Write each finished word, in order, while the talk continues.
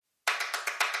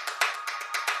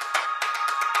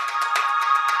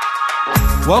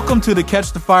Welcome to the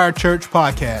Catch the Fire Church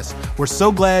podcast. We're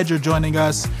so glad you're joining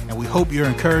us, and we hope you're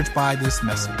encouraged by this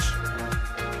message.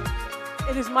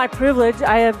 It is my privilege.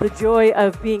 I have the joy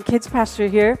of being kids pastor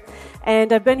here,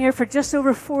 and I've been here for just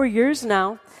over 4 years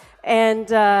now.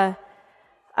 And I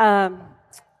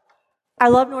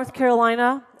love North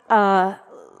Carolina,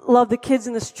 love the kids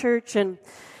in this church, and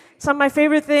some of my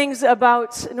favorite things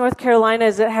about North Carolina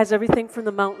is it has everything from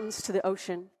the mountains to the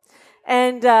ocean.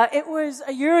 And it was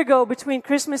a year ago, between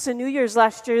Christmas and New Year's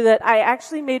last year, that I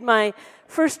actually made my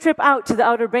first trip out to the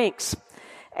Outer Banks.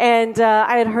 And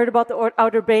I had heard about the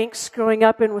Outer Banks growing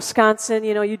up in Wisconsin.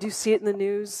 You know, you do see it in the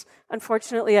news,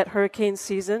 unfortunately, at hurricane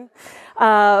season.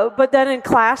 But then in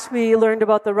class, we learned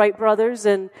about the Wright brothers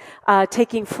and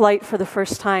taking flight for the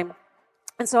first time.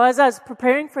 And so as I was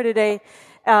preparing for today,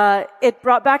 it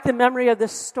brought back the memory of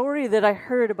this story that I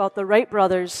heard about the Wright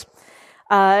brothers.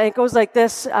 It goes like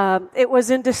this. It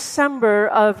was in December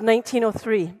of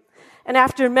 1903. And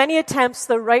after many attempts,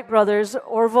 the Wright brothers,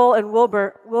 Orville and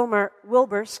Wilbur,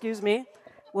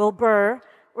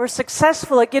 were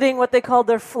successful at getting what they called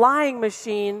their flying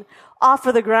machine off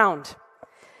of the ground.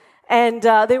 And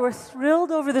they were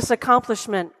thrilled over this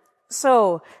accomplishment.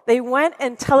 So they went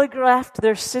and telegraphed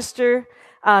their sister,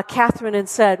 Catherine, and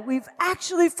said, "We've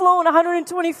actually flown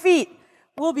 120 feet.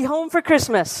 We'll be home for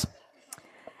Christmas."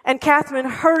 And Catherine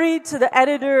hurried to the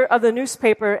editor of the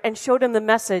newspaper and showed him the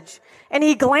message. And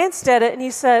he glanced at it and he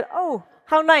said, "Oh,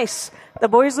 how nice. The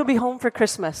boys will be home for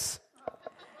Christmas."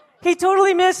 He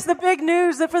totally missed the big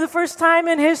news that for the first time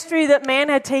in history that man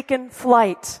had taken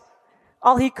flight.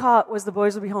 All he caught was the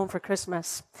boys will be home for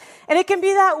Christmas. And it can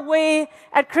be that way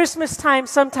at Christmas time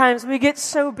sometimes. We get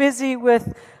so busy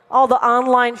with all the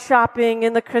online shopping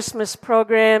and the Christmas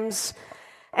programs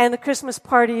and the Christmas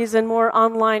parties and more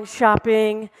online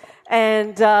shopping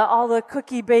and all the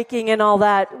cookie baking and all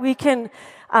that. We can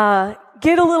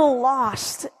get a little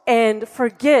lost and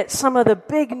forget some of the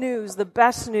big news, the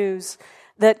best news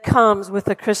that comes with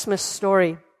the Christmas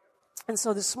story. And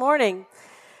so this morning,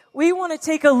 we want to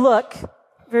take a look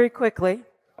very quickly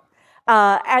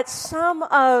at some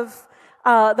of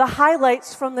the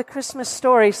highlights from the Christmas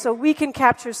story so we can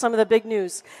capture some of the big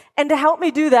news. And to help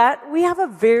me do that, we have a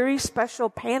very special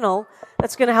panel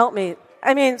that's going to help me.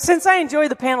 I mean, since I enjoyed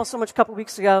the panel so much a couple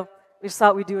weeks ago, we just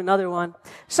thought we'd do another one.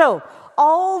 So,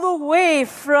 all the way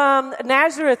from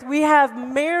Nazareth, we have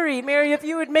Mary. Mary, if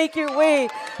you would make your way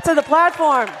to the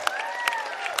platform.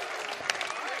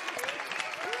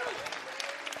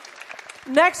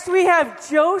 Next, we have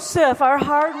Joseph, our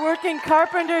hardworking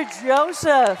carpenter,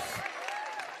 Joseph.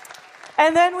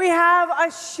 And then we have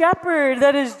a shepherd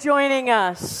that is joining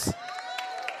us.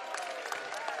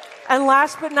 And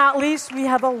last but not least, we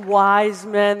have a wise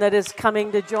man that is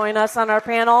coming to join us on our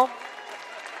panel.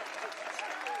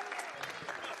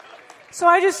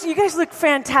 So you guys look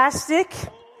fantastic.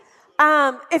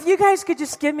 If you guys could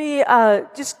just give me,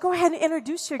 just go ahead and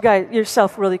introduce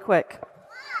yourself really quick.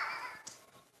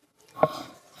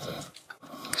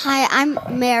 Hi, I'm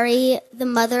Mary, the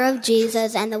mother of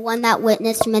Jesus and the one that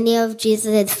witnessed many of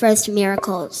Jesus' first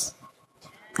miracles.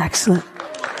 Excellent.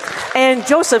 And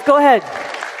Joseph, go ahead.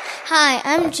 Hi,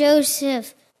 I'm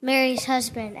Joseph, Mary's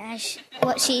husband, as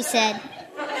what she said.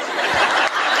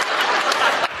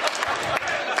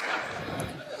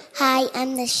 Hi,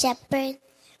 I'm the shepherd.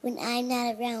 When I'm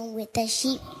not around with the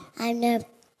sheep, I'm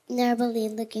normally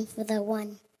looking for the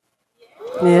one.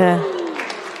 Yeah.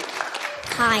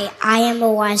 Hi, I am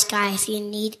a wise guy. If you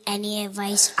need any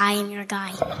advice, I am your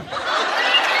guy.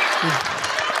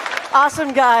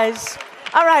 Awesome, guys.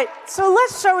 All right, so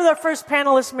let's start with our first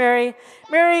panelist, Mary.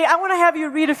 Mary, I want to have you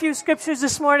read a few scriptures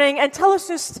this morning and tell us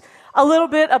just a little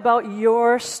bit about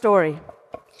your story.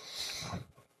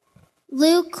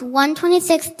 Luke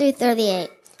 1:26-38.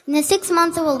 In the 6th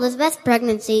month of Elizabeth's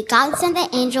pregnancy, God sent the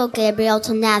angel Gabriel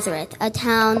to Nazareth, a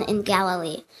town in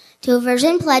Galilee, to a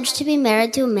virgin pledged to be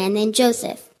married to a man named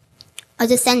Joseph, a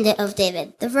descendant of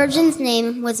David. The virgin's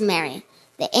name was Mary.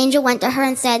 The angel went to her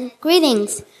and said,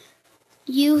 "Greetings,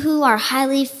 you who are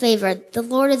highly favored. The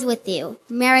Lord is with you."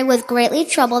 Mary was greatly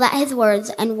troubled at his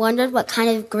words and wondered what kind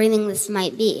of greeting this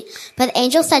might be. But the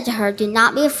angel said to her, "Do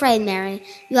not be afraid, Mary.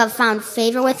 You have found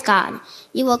favor with God.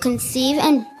 You will conceive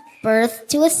and birth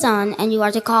to a son, and you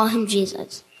are to call him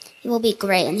Jesus. He will be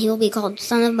great, and he will be called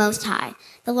Son of Most High.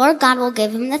 The Lord God will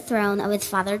give him the throne of his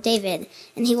father David,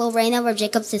 and he will reign over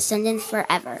Jacob's descendants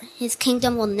forever. His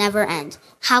kingdom will never end."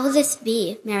 "How will this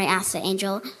be?" Mary asked the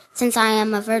angel, "since I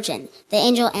am a virgin?" The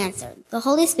angel answered, "The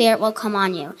Holy Spirit will come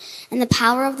on you, and the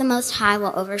power of the Most High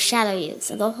will overshadow you.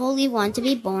 So the Holy One to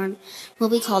be born will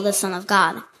be called the Son of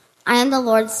God. "I am the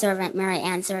Lord's servant," Mary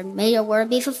answered. "May your word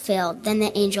be fulfilled." Then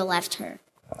the angel left her.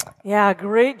 Yeah,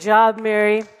 great job,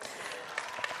 Mary.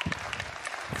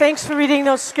 Thanks for reading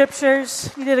those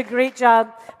scriptures. You did a great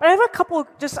job. But I have a couple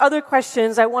just other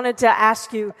questions I wanted to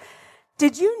ask you.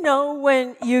 Did you know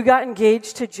when you got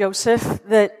engaged to Joseph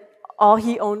that all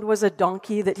he owned was a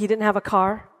donkey, that he didn't have a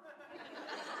car?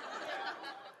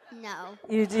 No.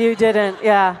 You didn't,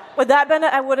 yeah. Would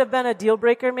have been a deal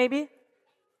breaker, maybe?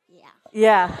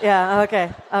 Yeah,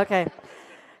 okay.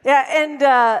 Yeah,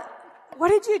 and what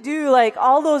did you do, like,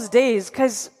 all those days?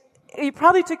 Because it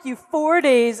probably took you 4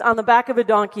 days on the back of a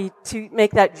donkey to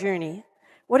make that journey.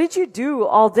 What did you do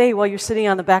all day while you're sitting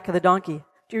on the back of the donkey?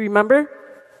 Do you remember?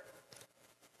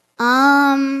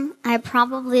 I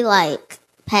probably,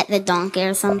 pet the donkey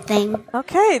or something.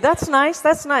 Okay, that's nice.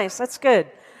 That's good.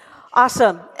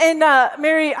 Awesome. And,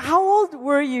 Mary, how old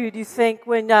were you, do you think,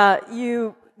 when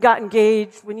you got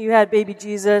engaged, when you had baby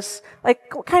Jesus?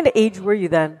 Like, what kind of age were you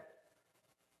then?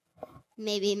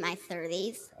 Maybe my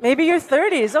 30s. Maybe your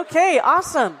 30s. Okay,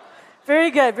 awesome. Very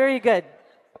good.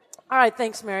 All right,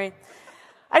 thanks, Mary.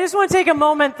 I just want to take a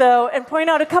moment, though, and point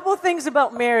out a couple of things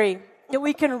about Mary that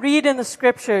we can read in the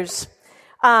scriptures.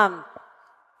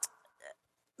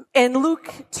 In Luke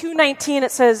 2:19,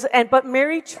 it says, but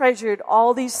Mary treasured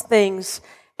all these things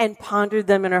and pondered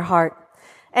them in her heart.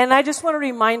 And I just want to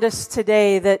remind us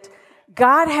today that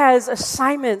God has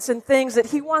assignments and things that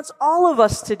He wants all of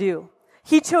us to do.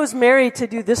 He chose Mary to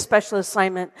do this special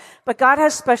assignment, but God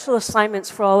has special assignments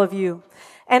for all of you.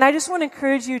 And I just want to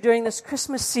encourage you during this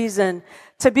Christmas season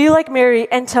to be like Mary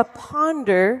and to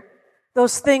ponder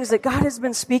those things that God has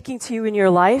been speaking to you in your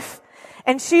life.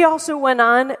 And she also went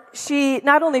on, she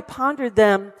not only pondered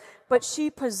them, but she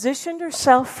positioned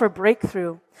herself for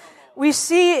breakthrough. We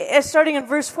see, starting in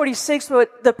verse 46,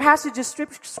 what the passage of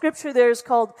scripture there is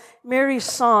called Mary's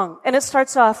song. And it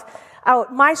starts off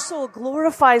out, my soul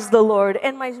glorifies the Lord,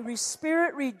 and my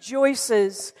spirit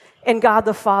rejoices in God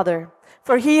the Father,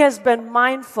 for He has been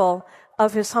mindful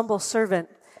of His humble servant.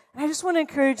 And I just want to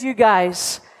encourage you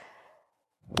guys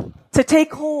to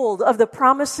take hold of the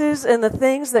promises and the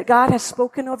things that God has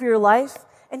spoken over your life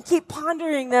and keep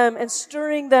pondering them and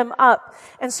stirring them up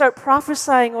and start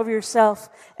prophesying over yourself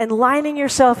and lining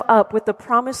yourself up with the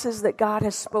promises that God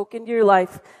has spoken to your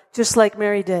life, just like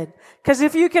Mary did. Because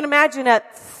if you can imagine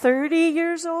at 30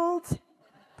 years old,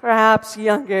 perhaps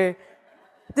younger,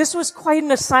 this was quite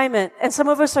an assignment, and some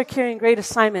of us are carrying great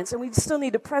assignments, and we still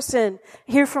need to press in,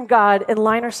 hear from God, and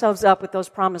line ourselves up with those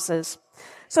promises.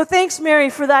 So thanks, Mary,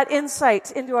 for that insight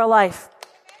into our life.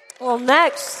 Well,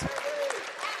 next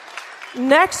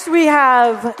we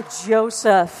have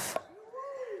Joseph.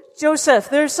 Joseph,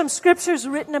 there's some scriptures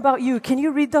written about you. Can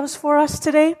you read those for us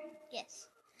today? Yes.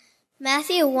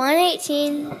 Matthew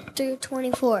 1:18 through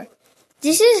 24.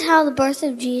 This is how the birth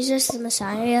of Jesus the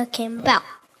Messiah came about.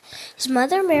 His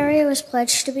mother Mary was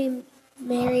pledged to be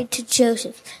married to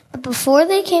Joseph, but before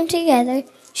they came together,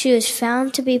 she was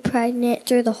found to be pregnant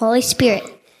through the Holy Spirit.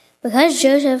 Because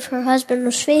Joseph, her husband,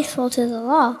 was faithful to the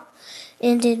law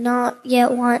and did not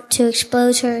yet want to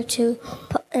expose her to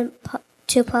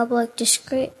public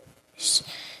disgrace,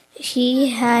 he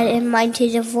had in mind to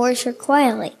divorce her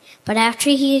quietly. But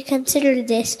after he had considered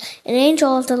this, an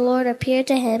angel of the Lord appeared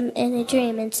to him in a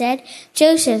dream and said,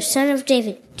 Joseph, son of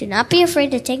David, do not be afraid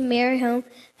to take Mary home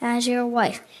as your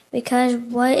wife, because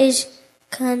what is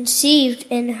conceived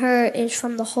in her is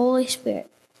from the Holy Spirit.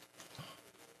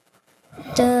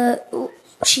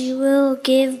 She will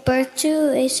give birth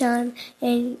to a son,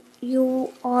 and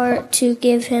you are to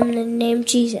give him the name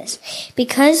Jesus,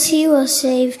 because he will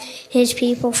save his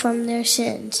people from their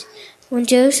sins. When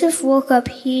Joseph woke up,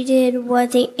 he did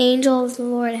what the angel of the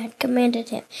Lord had commanded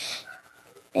him,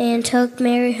 and took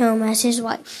Mary home as his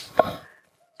wife.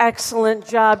 Excellent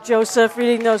job, Joseph,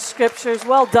 reading those scriptures.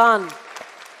 Well done.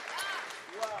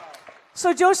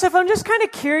 So, Joseph, I'm just kind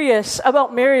of curious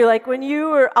about Mary. Like, when you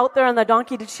were out there on the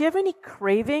donkey, did she have any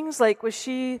cravings? Like, was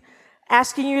she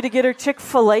asking you to get her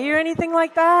Chick-fil-A or anything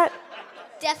like that?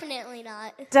 Definitely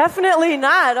not. Definitely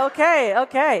not.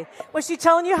 Okay. Was she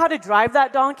telling you how to drive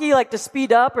that donkey, like to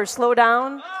speed up or slow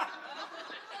down?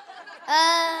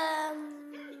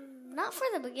 Not for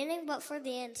the beginning, but for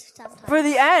the end sometimes. For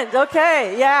the end,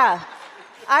 okay, yeah.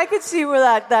 I could see where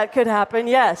that could happen,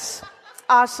 yes.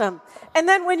 Awesome. And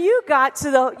then when you got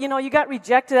to you got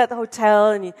rejected at the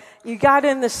hotel and you got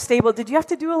in the stable, did you have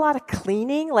to do a lot of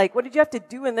cleaning? Like, what did you have to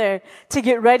do in there to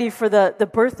get ready for the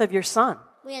birth of your son?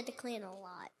 We had to clean a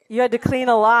lot. You had to clean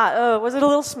a lot. Oh, was it a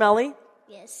little smelly?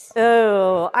 Yes.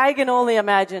 Oh, I can only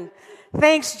imagine.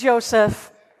 Thanks,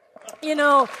 Joseph.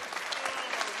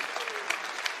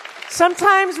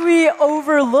 Sometimes we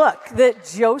overlook that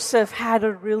Joseph had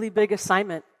a really big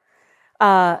assignment.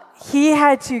 he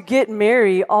had to get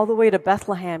Mary all the way to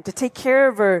Bethlehem to take care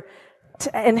of her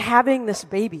and having this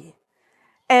baby.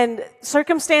 And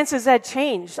circumstances had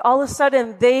changed. All of a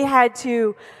sudden, they had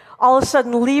to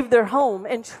leave their home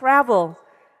and travel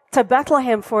to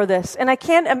Bethlehem for this. And I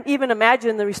can't even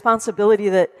imagine the responsibility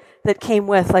that came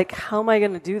with, like, how am I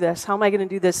going to do this? How am I going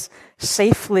to do this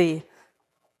safely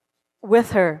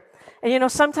with her?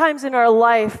 And sometimes in our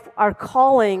life, our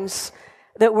callings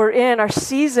that we're in, our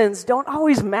seasons don't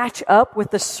always match up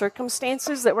with the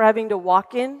circumstances that we're having to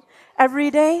walk in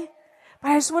every day.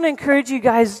 But I just want to encourage you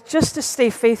guys just to stay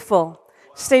faithful.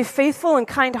 Stay faithful and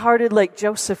kind-hearted like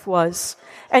Joseph was.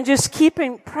 And just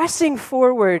pressing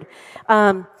forward,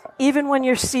 even when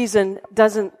your season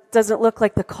doesn't look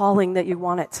like the calling that you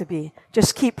want it to be.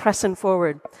 Just keep pressing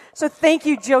forward. So thank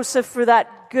you, Joseph, for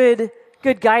that good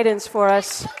guidance for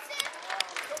us.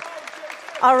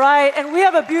 All right, and we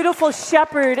have a beautiful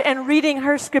shepherd, and reading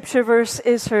her scripture verse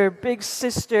is her big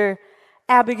sister,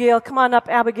 Abigail. Come on up,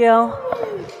 Abigail.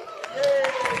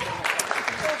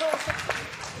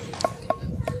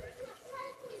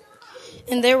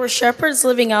 And there were shepherds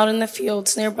living out in the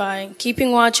fields nearby,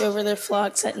 keeping watch over their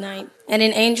flocks at night. And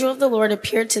an angel of the Lord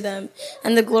appeared to them,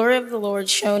 and the glory of the Lord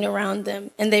shone around them,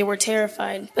 and they were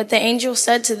terrified. But the angel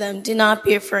said to them, "Do not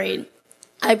be afraid.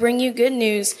 I bring you good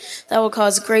news that will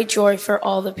cause great joy for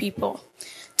all the people.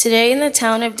 Today in the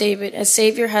town of David, a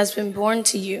Savior has been born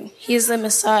to you. He is the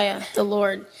Messiah, the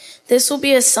Lord. This will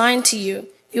be a sign to you.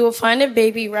 You will find a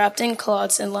baby wrapped in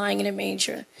cloths and lying in a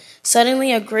manger."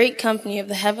 Suddenly a great company of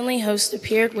the heavenly host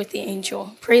appeared with the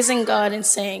angel, praising God and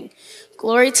saying,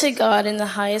 "Glory to God in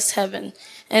the highest heaven,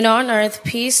 and on earth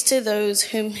peace to those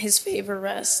whom his favor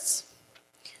rests."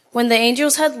 When the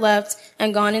angels had left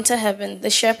and gone into heaven, the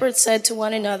shepherds said to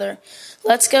one another,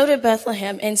 "Let's go to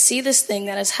Bethlehem and see this thing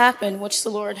that has happened, which the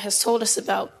Lord has told us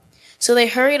about." So they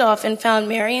hurried off and found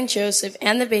Mary and Joseph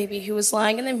and the baby who was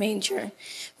lying in the manger.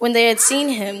 When they had seen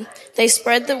him, they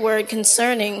spread the word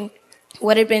concerning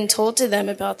what had been told to them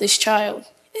about this child.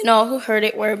 And all who heard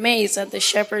it were amazed at the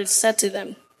shepherds said to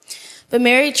them. But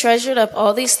Mary treasured up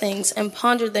all these things and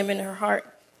pondered them in her heart.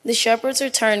 The shepherds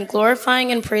returned,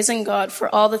 glorifying and praising God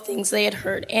for all the things they had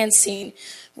heard and seen,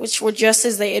 which were just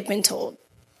as they had been told.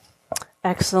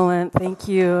 Excellent. Thank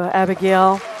you,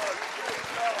 Abigail.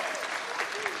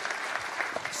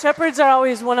 Shepherds are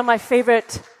always one of my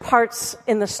favorite parts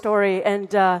in the story.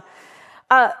 And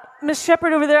Miss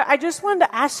Shepherd over there, I just wanted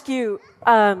to ask you,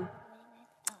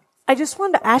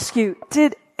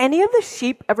 did any of the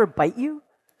sheep ever bite you?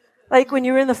 Like when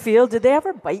you were in the field, did they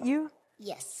ever bite you?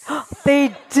 Yes.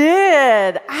 They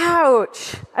did.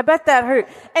 Ouch. I bet that hurt.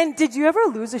 And did you ever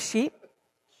lose a sheep?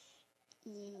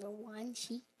 One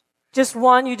sheep. Just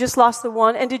one? You just lost the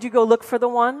one? And did you go look for the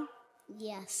one?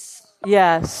 Yes.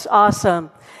 Yes. Awesome.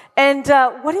 And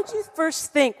what did you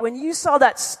first think when you saw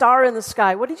that star in the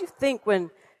sky? What did you think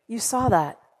when you saw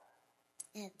that?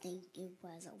 I think it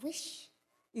was a wish.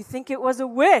 You think it was a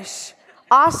wish.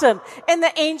 Awesome. And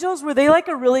the angels, were they like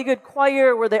a really good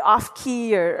choir? Were they off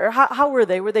key or how were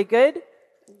they? Were they good?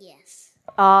 Yes.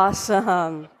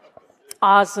 Awesome.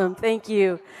 Awesome. Thank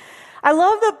you. I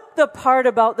love the part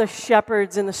about the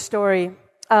shepherds in the story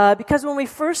because when we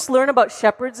first learn about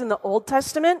shepherds in the Old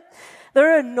Testament,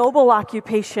 they're a noble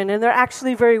occupation and they're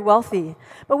actually very wealthy.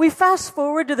 But we fast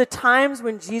forward to the times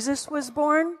when Jesus was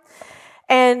born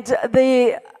and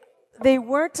they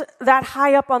weren't that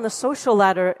high up on the social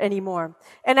ladder anymore.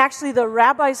 And actually the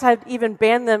rabbis had even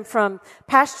banned them from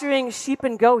pasturing sheep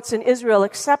and goats in Israel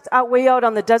except way out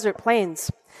on the desert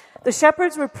plains. The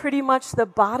shepherds were pretty much the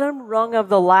bottom rung of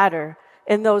the ladder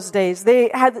in those days. They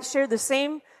had shared the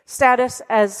same status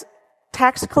as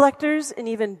tax collectors and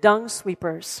even dung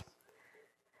sweepers.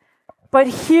 But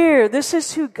here, this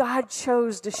is who God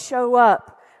chose to show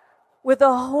up with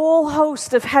a whole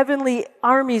host of heavenly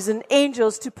armies and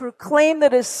angels to proclaim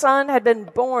that his son had been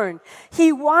born.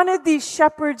 He wanted these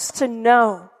shepherds to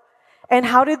know. And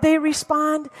how did they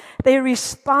respond? They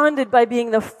responded by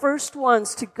being the first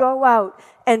ones to go out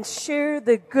and share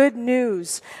the good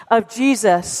news of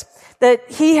Jesus,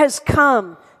 that he has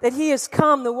come,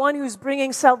 the one who's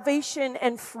bringing salvation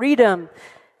and freedom.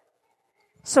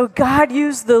 So God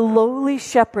used the lowly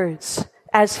shepherds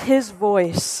as his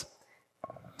voice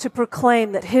to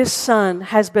proclaim that his son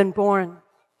has been born.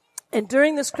 And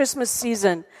during this Christmas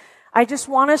season, I just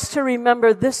want us to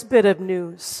remember this bit of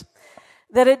news,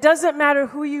 that it doesn't matter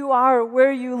who you are or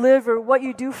where you live or what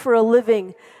you do for a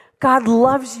living. God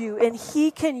loves you and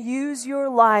he can use your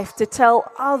life to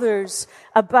tell others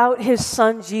about his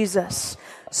son, Jesus.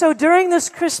 So during this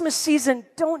Christmas season,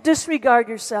 don't disregard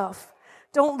yourself.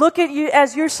 Don't look at you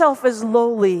as yourself as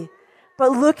lowly,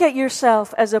 but look at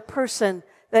yourself as a person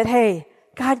that, hey,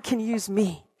 God can use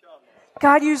me.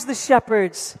 God used the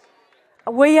shepherds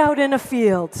way out in a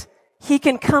field. He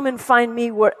can come and find me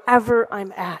wherever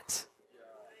I'm at.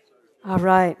 All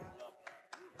right.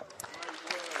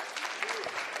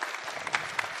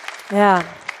 Yeah.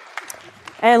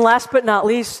 And last but not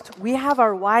least, we have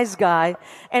our wise guy.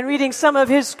 And reading some of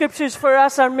his scriptures for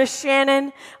us are Miss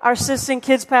Shannon, our assistant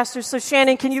kids pastor. So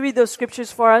Shannon, can you read those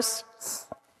scriptures for us?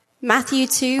 Matthew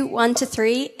 2,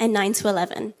 1-3 and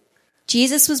 9-11.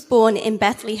 Jesus was born in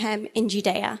Bethlehem in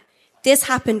Judea. This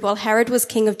happened while Herod was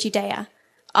king of Judea.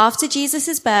 After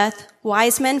Jesus' birth,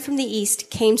 wise men from the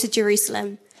east came to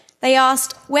Jerusalem. They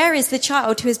asked, "Where is the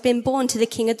child who has been born to the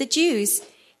King of the Jews?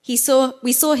 We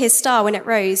saw his star when it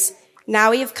rose.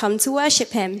 Now we have come to worship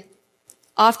him."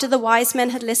 After the wise men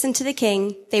had listened to the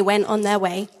king, they went on their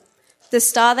way. The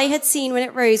star they had seen when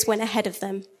it rose went ahead of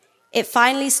them. It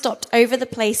finally stopped over the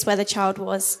place where the child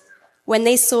was. When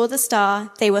they saw the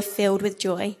star, they were filled with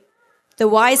joy. The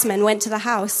wise men went to the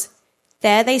house.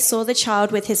 There they saw the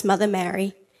child with his mother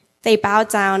Mary. They bowed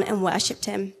down and worshipped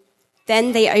him.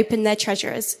 Then they opened their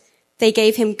treasures. They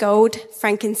gave him gold,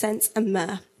 frankincense, and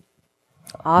myrrh.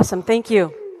 Awesome. Thank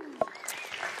you.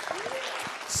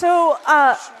 So,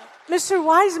 Mr.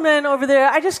 Wiseman over there,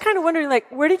 I just kind of wondering,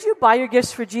 where did you buy your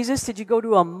gifts for Jesus? Did you go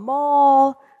to a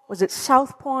mall? Was it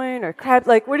South Point or Crab?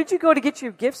 Where did you go to get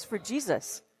your gifts for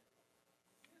Jesus?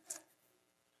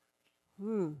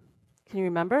 Can you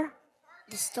remember?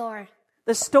 The store.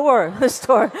 The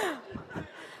store.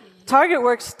 Target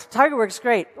works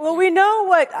great. Well, we know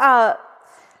what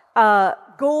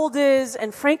gold is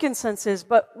and frankincense is,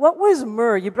 but what was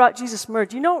myrrh? You brought Jesus myrrh.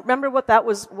 Do you remember what that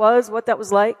was what that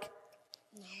was like?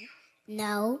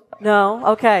 No. No?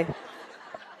 Okay.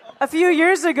 A few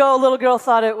years ago, a little girl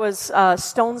thought it was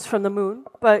stones from the moon,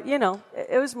 but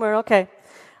it was myrrh. Okay.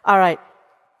 All right.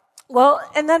 Well,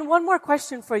 and then one more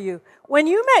question for you. When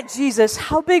you met Jesus,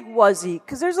 how big was he?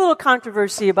 Because there's a little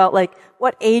controversy about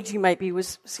what age he might be.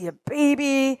 Was he a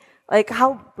baby?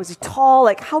 How was he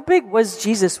tall? How big was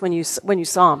Jesus when you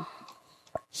saw him?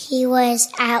 He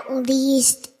was at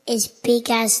least as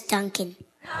big as Duncan.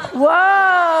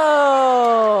 Whoa!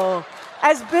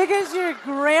 As big as your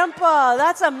grandpa.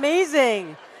 That's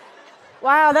amazing.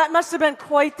 Wow, that must have been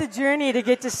quite the journey to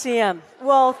get to see him.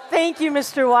 Well, thank you,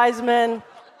 Mr. Wiseman.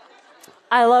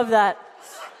 I love that.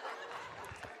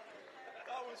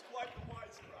 That was quite the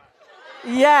wise crack.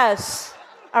 Yes.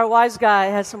 Our wise guy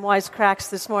has some wise cracks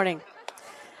this morning.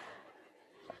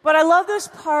 But I love this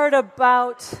part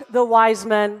about the wise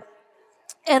men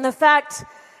and the fact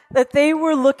that they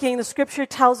were looking, the scripture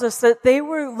tells us that they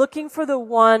were looking for the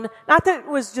one, not that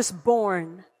was just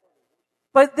born,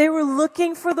 but they were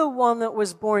looking for the one that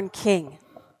was born king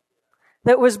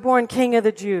of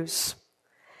the Jews.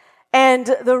 And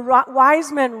the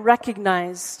wise men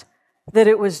recognized that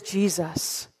it was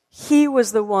Jesus. He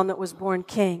was the one that was born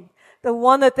king. The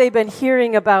one that they've been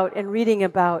hearing about and reading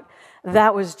about,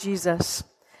 that was Jesus.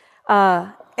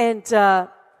 We're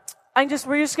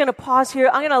just going to pause here.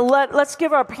 Let's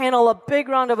give our panel a big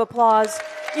round of applause.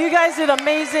 You guys did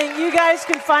amazing. You guys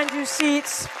can find your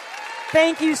seats.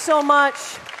 Thank you so much.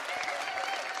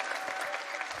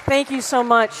 Thank you so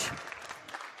much.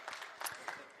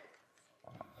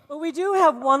 Well, we do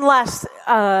have one last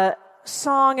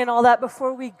song and all that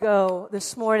before we go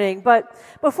this morning. But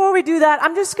before we do that,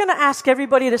 I'm just going to ask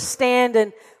everybody to stand,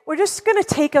 and we're just going to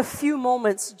take a few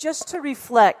moments just to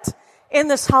reflect in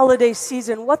this holiday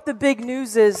season what the big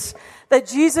news is that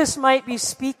Jesus might be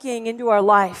speaking into our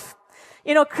life.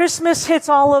 Christmas hits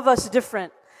all of us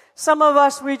different. Some of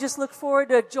us, we just look forward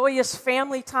to joyous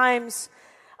family times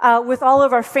with all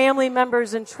of our family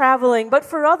members and traveling. But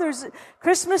for others,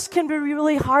 Christmas can be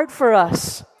really hard for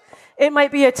us. It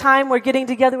might be a time where getting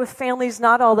together with family is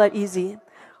not all that easy.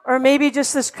 Or maybe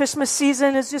just this Christmas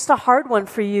season is just a hard one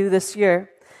for you this year.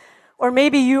 Or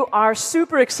maybe you are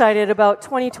super excited about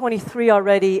 2023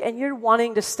 already and you're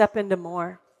wanting to step into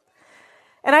more.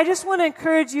 And I just want to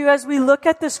encourage you as we look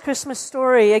at this Christmas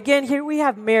story. Again, here we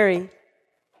have Mary,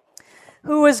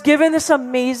 who was given this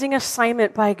amazing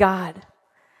assignment by God.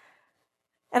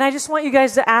 And I just want you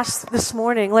guys to ask this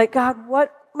morning, God,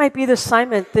 what might be the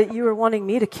assignment that you are wanting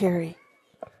me to carry?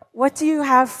 What do you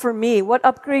have for me? What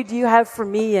upgrade do you have for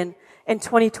me in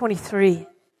 2023?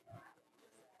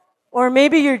 Or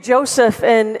maybe you're Joseph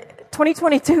and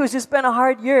 2022 has just been a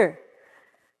hard year.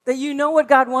 That you know what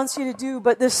God wants you to do,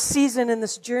 but this season and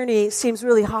this journey seems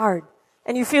really hard.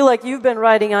 And you feel like you've been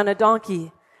riding on a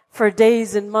donkey for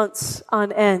days and months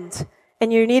on end.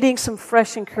 And you're needing some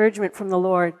fresh encouragement from the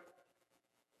Lord.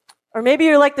 Or maybe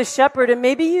you're like the shepherd and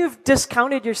maybe you've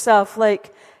discounted yourself,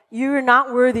 you're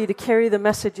not worthy to carry the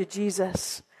message of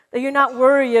Jesus, that you're not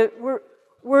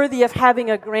worthy of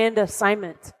having a grand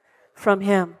assignment from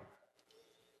Him.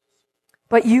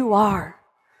 But you are.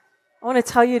 I want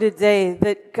to tell you today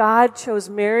that God chose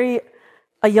Mary,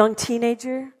 a young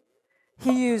teenager.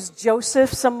 He used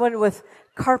Joseph, someone with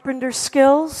carpenter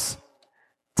skills,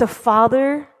 to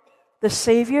father the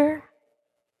Savior.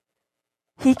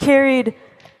 He carried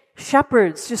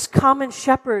shepherds, just common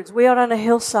shepherds, way out on a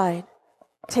hillside,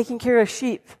 taking care of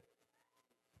sheep.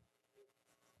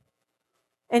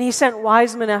 And He sent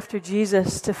wise men after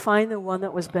Jesus to find the one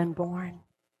that was been born.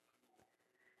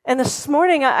 And this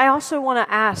morning, I also want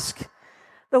to ask,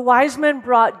 the wise men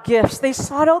brought gifts. They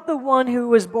sought out the one who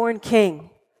was born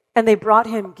king, and they brought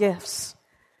Him gifts.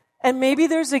 And maybe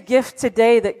there's a gift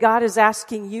today that God is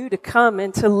asking you to come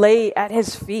and to lay at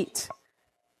His feet.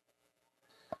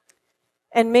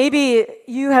 And maybe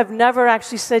you have never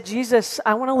actually said, Jesus,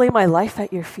 I want to lay my life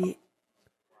at your feet.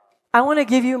 I want to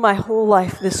give you my whole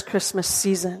life this Christmas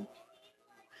season.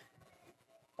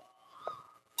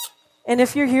 And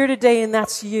if you're here today and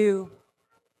that's you,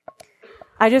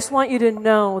 I just want you to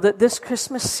know that this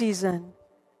Christmas season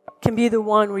can be the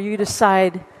one where you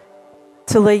decide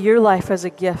to lay your life as a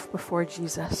gift before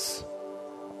Jesus.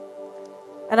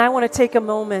 And I want to take a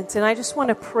moment and I just want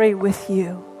to pray with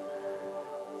you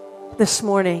this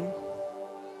morning.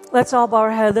 Let's all bow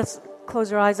our heads. Let's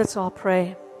close our eyes. Let's all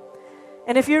pray.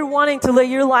 And if you're wanting to lay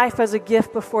your life as a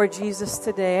gift before Jesus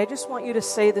today, I just want you to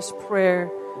say this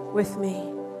prayer with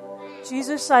me.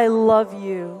 Jesus, I love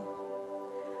you.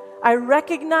 I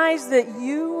recognize that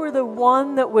you were the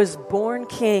one that was born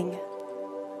king.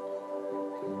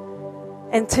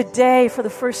 And today, for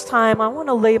the first time, I want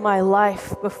to lay my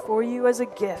life before you as a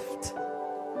gift.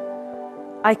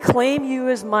 I claim you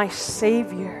as my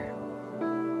Savior.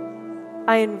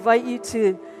 I invite you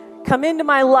to come into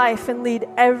my life and lead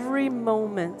every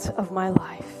moment of my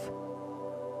life.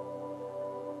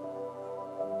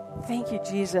 Thank you,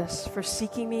 Jesus, for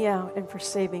seeking me out and for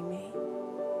saving me.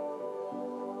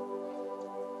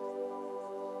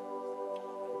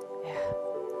 Yeah.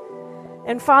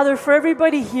 And Father, for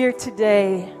everybody here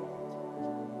today,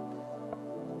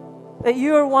 that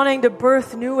you are wanting to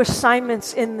birth new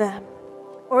assignments in them,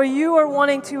 or you are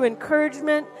wanting to encourage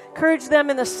them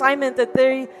in the assignment that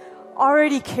they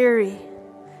already carry.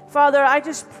 Father, I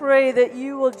just pray that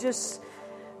you will just,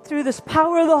 through this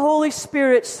power of the Holy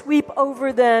Spirit, sweep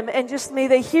over them, and just may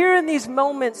they hear in these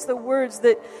moments the words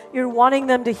that you're wanting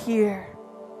them to hear.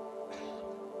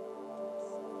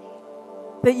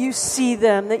 That you see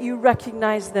them, that you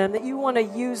recognize them, that you want to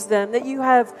use them, that you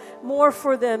have more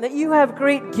for them, that you have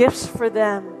great gifts for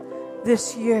them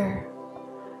this year.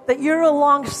 That you're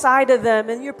alongside of them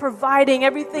and you're providing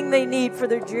everything they need for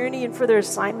their journey and for their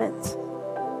assignment.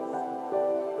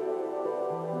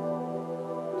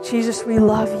 Jesus, we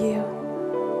love you.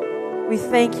 We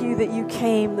thank you that you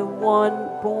came, the one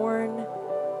born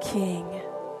King.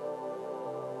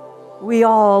 We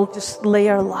all just lay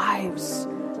our lives,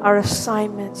 our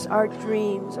assignments, our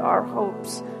dreams, our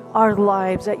hopes, our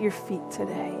lives at your feet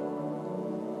today.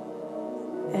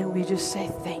 And we just say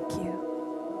thank you.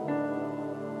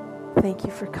 Thank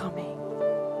you for coming.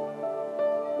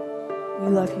 We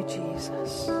love you,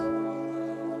 Jesus. Yeah.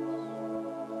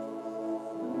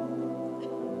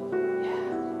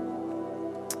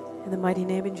 In the mighty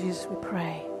name of Jesus we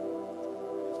pray.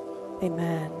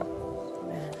 Amen.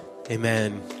 Amen.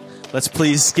 Amen. Let's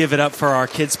please give it up for our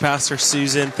kids pastor,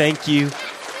 Susan. Thank you.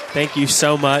 Thank you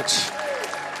so much.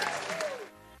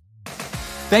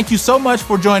 Thank you so much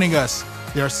for joining us.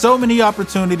 There are so many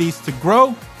opportunities to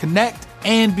grow, connect,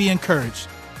 and be encouraged.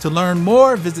 To learn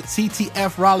more, visit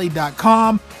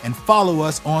ctfraleigh.com and follow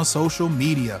us on social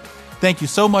media. Thank you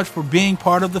so much for being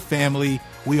part of the family.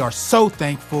 We are so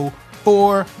thankful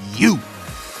for you.